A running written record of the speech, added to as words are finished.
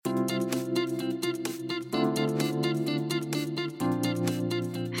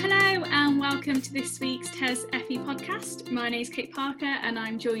welcome to this week's TES FE podcast. My name is Kate Parker and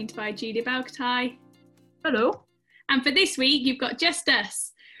I'm joined by Julia Balcatai. Hello. And for this week, you've got just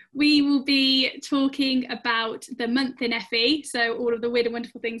us. We will be talking about the month in FE, so all of the weird and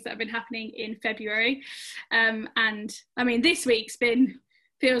wonderful things that have been happening in February. And I mean, this week's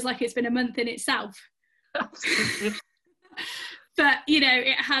feels like it's been a month in itself. Absolutely. But, you know,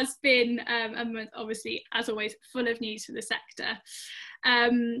 it has been a month, obviously, as always, full of news for the sector.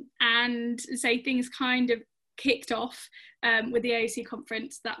 And so things kind of kicked off with the AOC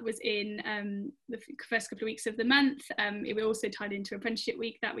conference that was in the first couple of weeks of the month. It also tied into Apprenticeship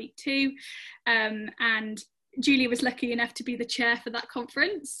Week that week too. And Julia was lucky enough to be the chair for that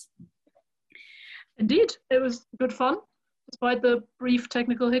conference. Indeed, it was good fun, despite the brief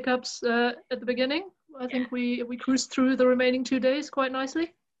technical hiccups at the beginning. I think we cruised through the remaining 2 days quite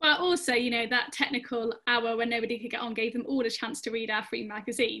nicely. Well, also, you know, that technical hour when nobody could get on gave them all a chance to read our free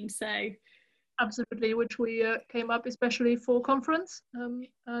magazine, so... Absolutely, which we came up especially for conference,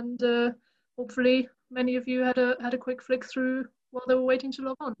 and hopefully many of you had a quick flick through while they were waiting to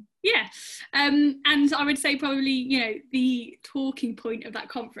log on. Yeah, and I would say probably, you know, the talking point of that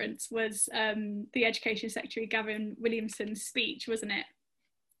conference was the Education Secretary Gavin Williamson's speech, wasn't it?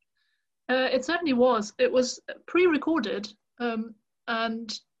 It certainly was. It was pre-recorded,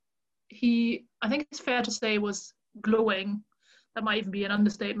 and he, I think it's fair to say, was glowing. That might even be an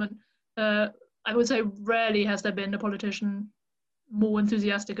understatement. I would say rarely has there been a politician more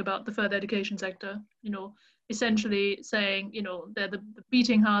enthusiastic about the further education sector, you know, essentially saying, you know, the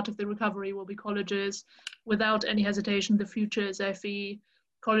beating heart of the recovery will be colleges. Without any hesitation, the future is FE.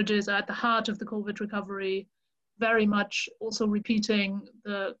 Colleges are at the heart of the COVID recovery, very much also repeating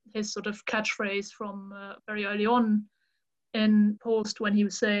his sort of catchphrase from very early on in post, when he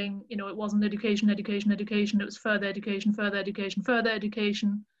was saying, you know, it wasn't education, it was further education.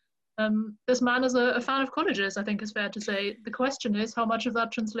 This man is a fan of colleges, I think is fair to say. The question is how much of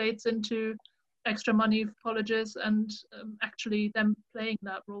that translates into extra money for colleges and actually them playing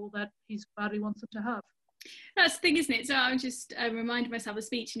that role that he badly wants them to have. That's the thing, isn't it? So I'm just reminding myself of a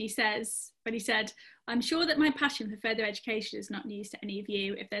speech, and he said, "I'm sure that my passion for further education is not news to any of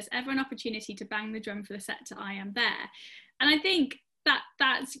you. If there's ever an opportunity to bang the drum for the sector, I am there." And I think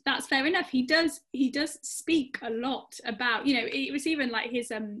that's fair enough. He does speak a lot about, you know, it was even like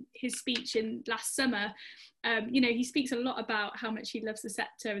his speech in last summer. You know, he speaks a lot about how much he loves the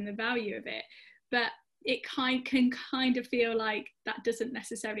sector and the value of it, but it can kind of feel like that doesn't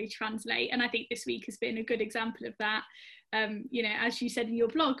necessarily translate. And I think this week has been a good example of that. You know, as you said in your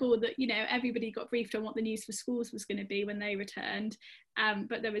blog, or that, you know, everybody got briefed on what the news for schools was going to be when they returned,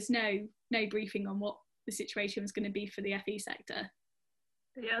 but there was no briefing on what the situation was going to be for the FE sector.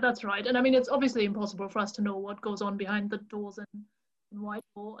 Yeah, that's right. And I mean, it's obviously impossible for us to know what goes on behind the doors in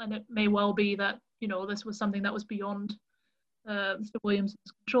Whitehall, and it may well be that, you know, this was something that was beyond Mr.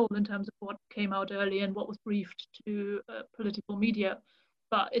 Williamson's control in terms of what came out early and what was briefed to political media.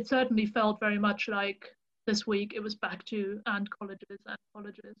 But it certainly felt very much like this week it was back to colleges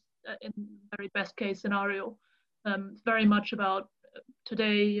in very best case scenario. Very much about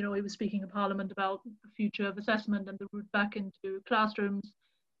today, you know, he was speaking in Parliament about the future of assessment and the route back into classrooms.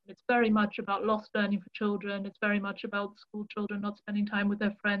 It's very much about lost learning for children. It's very much about school children not spending time with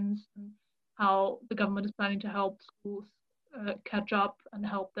their friends, and how the government is planning to help schools catch up and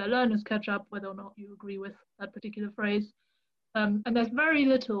help their learners catch up, whether or not you agree with that particular phrase. And there's very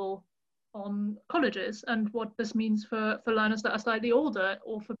little on colleges and what this means for learners that are slightly older,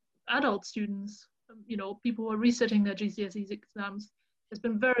 or for adult students, you know, people who are resitting their GCSE exams. There's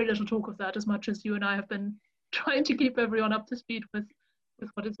been very little talk of that, as much as you and I have been trying to keep everyone up to speed with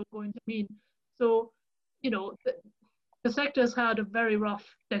what it's going to mean. So, you know, the sector's had a very rough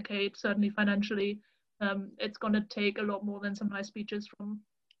decade, certainly financially. It's going to take a lot more than some nice speeches from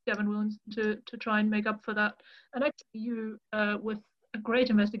Gavin Williamson to try and make up for that. And actually, you, with a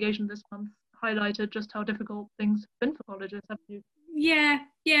great investigation this month, highlighted just how difficult things have been for colleges, haven't you? Yeah.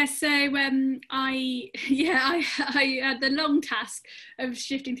 So I had the long task of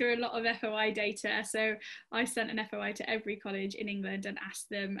shifting through a lot of FOI data. So I sent an FOI to every college in England and asked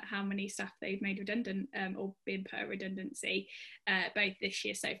them how many staff they've made redundant or been put at redundancy, both this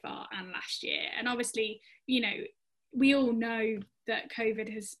year so far and last year. And obviously, you know, we all know that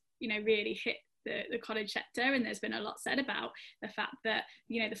COVID has, you know, really hit the college sector, and there's been a lot said about the fact that,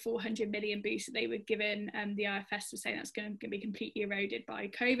 you know, the 400 million boost that they were given, the IFS was saying that's going to be completely eroded by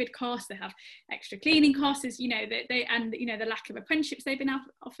COVID costs. They have extra cleaning costs, as you know, and you know, the lack of apprenticeships they've been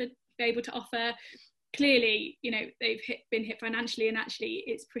able to offer. Clearly, you know, they've been hit financially, and actually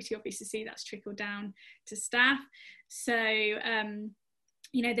it's pretty obvious to see that's trickled down to staff. So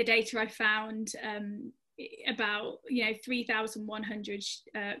you know, the data I found, about, you know, 3,100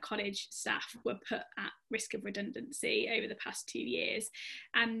 college staff were put at risk of redundancy over the past 2 years.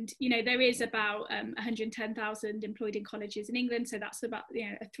 And, you know, there is about 110,000 employed in colleges in England. So that's about, you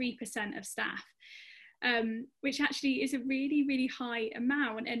know, a 3% of staff. Which actually is a really, really high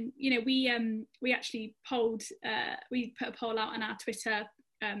amount. And, you know, we actually polled, we put a poll out on our Twitter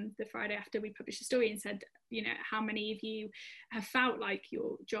the Friday after we published the story and said, you know, how many of you have felt like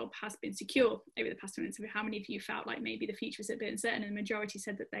your job has been secure over the past 2 months? So how many of you felt like maybe the future was a bit uncertain? And the majority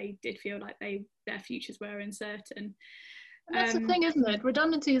said that they did feel like their futures were uncertain. And that's the thing, isn't it?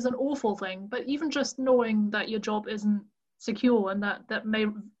 Redundancy is an awful thing, but even just knowing that your job isn't secure and that may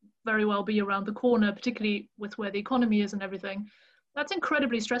very well be around the corner, particularly with where the economy is and everything, that's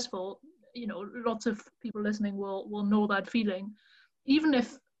incredibly stressful. You know, lots of people listening will know that feeling. Even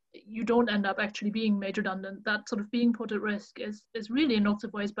if you don't end up actually being made redundant, that sort of being put at risk is really in lots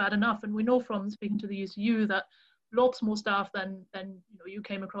of ways bad enough. And we know from speaking to the UCU that lots more staff than you know you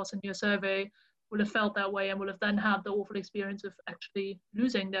came across in your survey will have felt that way and will have then had the awful experience of actually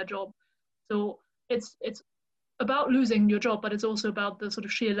losing their job. So it's about losing your job, but it's also about the sort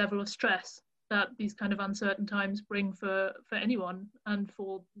of sheer level of stress that these kind of uncertain times bring for anyone and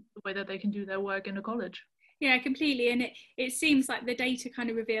for the way that they can do their work in a college. Yeah, completely. And it seems like the data kind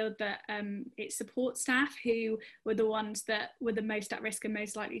of revealed that it's support staff who were the ones that were the most at risk and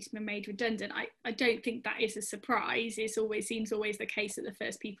most likely to be made redundant. I don't think that is a surprise. It always seems the case that the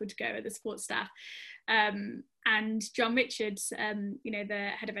first people to go are the support staff. And John Richards, you know, the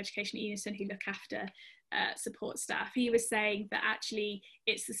head of education at Unison, who look after support staff, he was saying that actually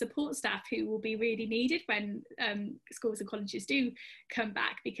it's the support staff who will be really needed when schools and colleges do come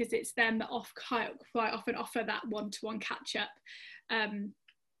back, because it's them that quite often offer that one-to-one catch-up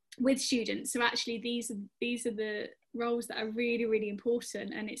with students. So actually these are the roles that are really, really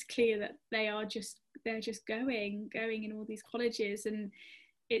important, and it's clear that they're just going in all these colleges. And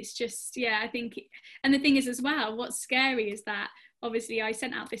it's just, yeah, I think, and the thing is as well, what's scary is that obviously I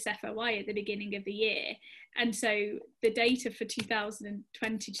sent out this FOI at the beginning of the year, and so the data for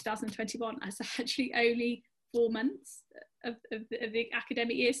 2020, 2021 is actually only 4 months of the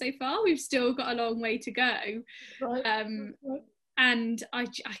academic year so far. We've still got a long way to go. Right. And I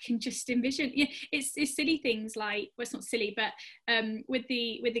can just envision, yeah, it's silly things like, well, it's not silly, but with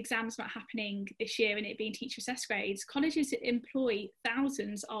exams not happening this year and it being teacher assessed grades, colleges employ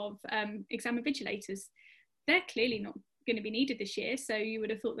thousands of exam invigilators. They're clearly not going to be needed this year, so you would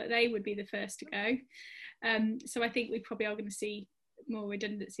have thought that they would be the first to go. So I think we probably are going to see more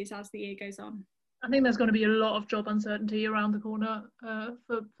redundancies as the year goes on. I think there's going to be a lot of job uncertainty around the corner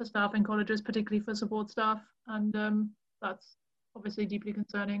for staff in colleges, particularly for support staff, and that's obviously deeply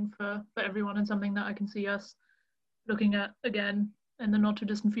concerning for everyone, and something that I can see us looking at again in the not too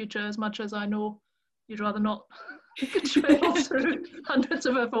distant future, as much as I know you'd rather not trail through hundreds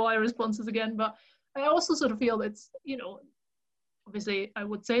of FOI responses again. But I also sort of feel it's, you know, obviously I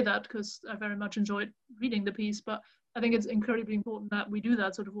would say that because I very much enjoyed reading the piece, but I think it's incredibly important that we do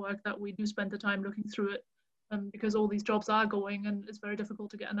that sort of work, that we do spend the time looking through it, because all these jobs are going, and it's very difficult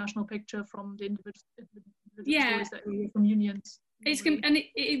to get a national picture from the individual stories that we hear from unions.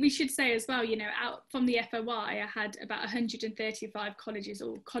 We should say as well, you know, out from the FOI, I had about 135 colleges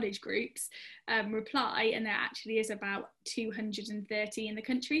or college groups reply, and there actually is about 230 in the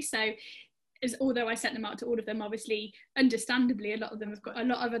country. So although I sent them out to all of them, obviously, understandably, a lot of them have got a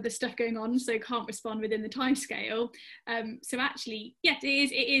lot of other stuff going on, so can't respond within the timescale. So actually, yeah, it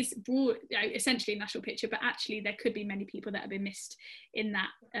is broad, you know, essentially a national picture, but actually there could be many people that have been missed in that,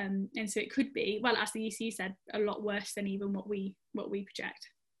 and so it could be, well, as the UCU said, a lot worse than even what we project.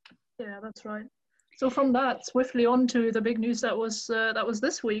 Yeah, that's right. So from that, swiftly on to the big news that was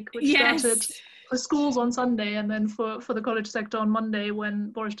this week, which started for schools on Sunday, and then for the college sector on Monday, when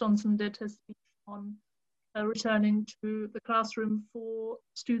Boris Johnson did his speech on returning to the classroom for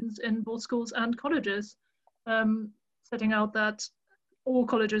students in both schools and colleges, setting out that all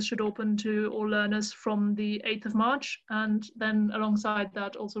colleges should open to all learners from the 8th of March, and then alongside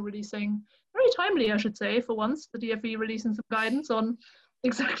that also releasing, very timely I should say for once, the DfE releasing some guidance on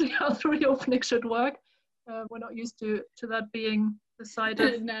exactly how the reopening should work. We're not used to that being the side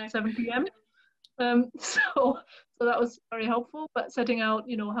of No. 7 p.m. So that was very helpful, but setting out,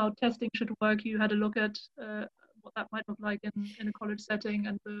 you know, how testing should work, you had a look at what that might look like in a college setting,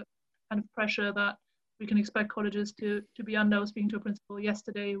 and the kind of pressure that we can expect colleges to be under. I was speaking to a principal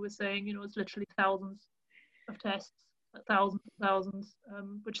yesterday who was saying, you know, it's literally thousands of tests thousands and thousands,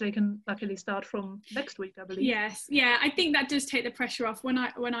 which they can luckily start from next week, I believe. Yes, yeah, I think that does take the pressure off. When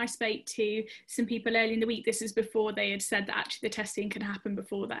I spoke to some people early in the week, this is before they had said that actually the testing can happen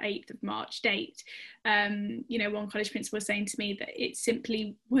before that 8th of March date. You know, one college principal was saying to me that it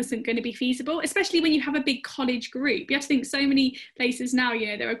simply wasn't going to be feasible, especially when you have a big college group. You have to think so many places now, you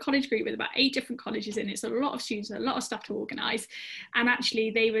know, they're a college group with about 8 different colleges in it. It's a lot of students, a lot of stuff to organise. And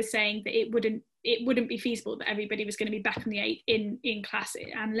actually they were saying that it wouldn't be feasible that everybody was going to be back on the 8th in class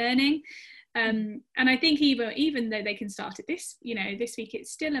and learning. And I think even though they can start it this week,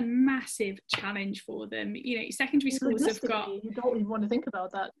 it's still a massive challenge for them. You know, secondary schools have got. You don't even want to think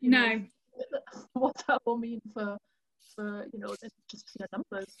about that. No. What that will mean for you know, just the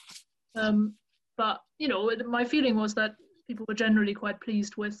numbers. But you know, my feeling was that people were generally quite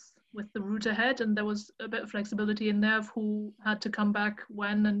pleased with the route ahead, and there was a bit of flexibility in there of who had to come back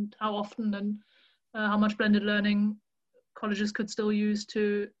when and how often, and how much blended learning colleges could still use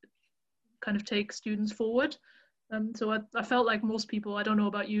to kind of take students forward. So I felt like most people, I don't know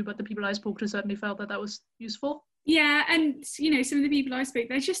about you, but the people I spoke to certainly felt that was useful. Yeah, and you know, some of the people I spoke,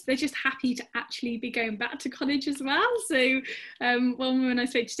 they're just happy to actually be going back to college as well. So one woman I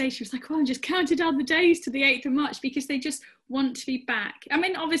spoke to today, she was like, "Well, I just counted down the days to the 8th of March because they just want to be back." I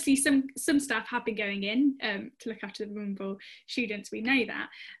mean, obviously some staff have been going in to look after the vulnerable students, we know that,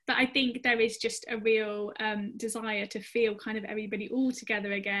 but I think there is just a real desire to feel kind of everybody all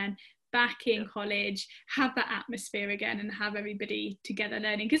together again, back in college, have that atmosphere again, and have everybody together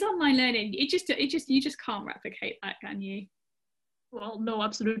learning, because online learning, you just can't replicate that, can you? Well, no,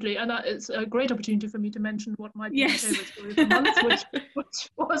 absolutely, and it's a great opportunity for me to mention what might be my favourite story of the month, which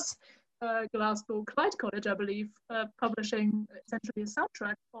was Glasgow Clyde College, I believe, publishing essentially a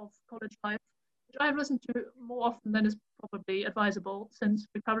soundtrack of college life, which I've listened to more often than is probably advisable since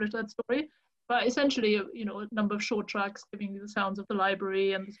we published that story. But essentially, you know, a number of short tracks giving you the sounds of the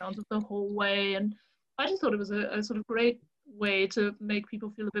library and the sounds of the hallway. And I just thought it was a sort of great way to make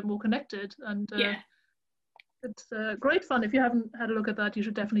people feel a bit more connected. And it's great fun. If you haven't had a look at that, you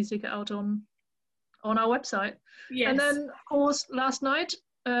should definitely seek it out on our website. Yes. And then, of course, last night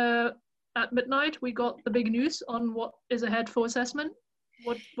at midnight, we got the big news on what is ahead for assessment.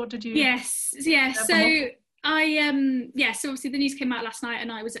 What did you? Yes. So obviously the news came out last night,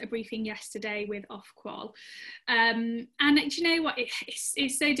 and I was at a briefing yesterday with Ofqual, and do you know what,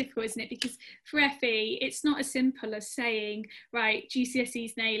 it's so difficult, isn't it, because for FE it's not as simple as saying, right,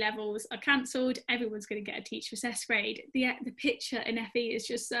 GCSEs and A levels are cancelled, everyone's going to get a teacher assessed grade. The picture in FE is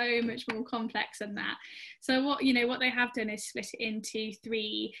just so much more complex than that. So what they have done is split it into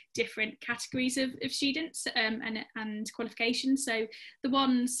 3 different categories of students and qualifications. So the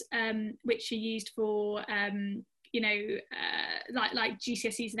ones which are used for like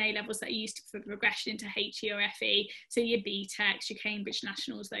GCSEs and A levels that are used for progression into HE or FE, so your BTECs, your Cambridge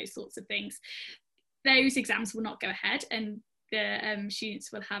Nationals, those sorts of things, those exams will not go ahead, and the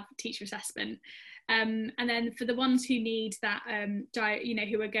students will have teacher assessment. And then for the ones who need that, who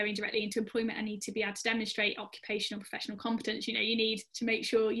are going directly into employment and need to be able to demonstrate occupational professional competence, you need to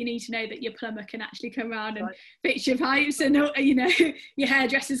know that your plumber can actually come around and fix your pipes, and your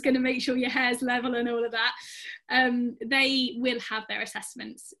hairdresser's going to make sure your hair's level and all of that. They will have their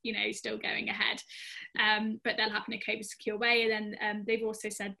assessments, still going ahead, but they'll happen in a COVID secure way. And then they've also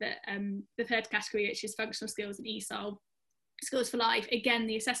said that the 3rd category, which is functional skills and ESOL, Skills for Life, again,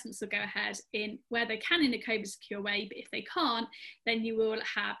 the assessments will go ahead in where they can in a COVID secure way, but if they can't, then you will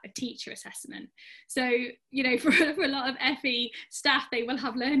have a teacher assessment. So, for a lot of FE staff, they will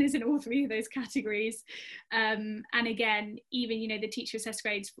have learners in all 3 of those categories. And again, even, the teacher assessed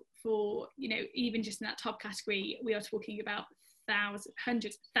grades for, even just in that top category, we are talking about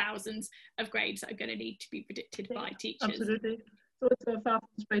hundreds of thousands of grades that are going to need to be predicted by teachers. Absolutely. So it's a far from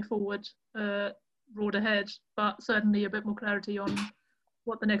straightforward road ahead, but certainly a bit more clarity on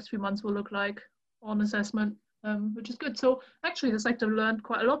what the next few months will look like on assessment, which is good. So actually the sector learned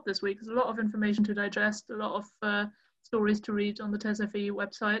quite a lot this week. There's a lot of information to digest, a lot of stories to read on the TESFE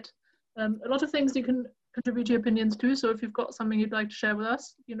website, a lot of things you can contribute your opinions to. So if you've got something you'd like to share with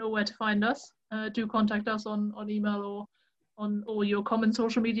us, you know where to find us. Do contact us on email or on all your common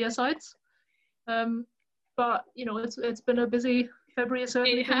social media sites. But it's been a busy February,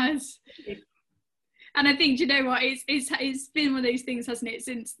 certainly. It has. And I think, it's been one of those things, hasn't it?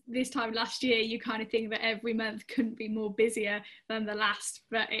 Since this time last year, you kind of think that every month couldn't be more busier than the last,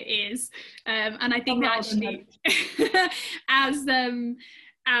 but it is. And I think that actually,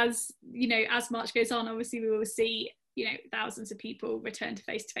 as March goes on, obviously we will see, thousands of people return to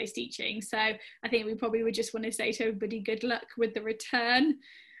face-to-face teaching. So I think we probably would just want to say to everybody, good luck with the return.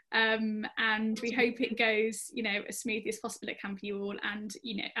 and we hope it goes, you know, as smoothly as possible at Camp for you all. And,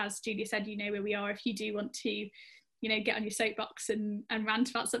 you know, as Julia said, you know where we are if you do want to, you know, get on your soapbox and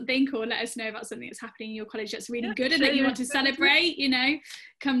rant about something, or let us know about something that's happening in your college that's really good and that you want to celebrate, you know,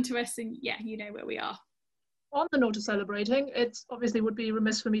 come to us, and yeah, you know where we are. On the note of celebrating, it's obviously would be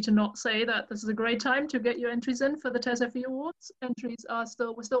remiss for me to not say that this is a great time to get your entries in for the TESFE Awards. We're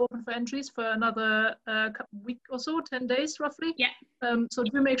still open for entries for another week or so, 10 days roughly. Yeah. So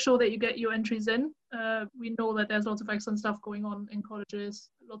do make sure that you get your entries in. We know that there's lots of excellent stuff going on in colleges,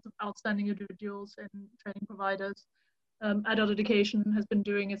 lots of outstanding individuals and training providers. Adult education has been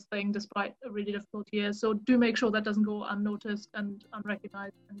doing its thing despite a really difficult year. So do make sure that doesn't go unnoticed and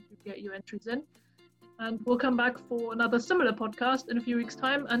unrecognized, and you get your entries in. And we'll come back for another similar podcast in a few weeks'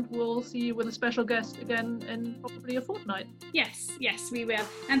 time, and we'll see you with a special guest again in probably a fortnight. Yes, we will.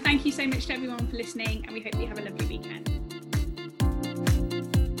 And thank you so much to everyone for listening, and we hope you have a lovely weekend.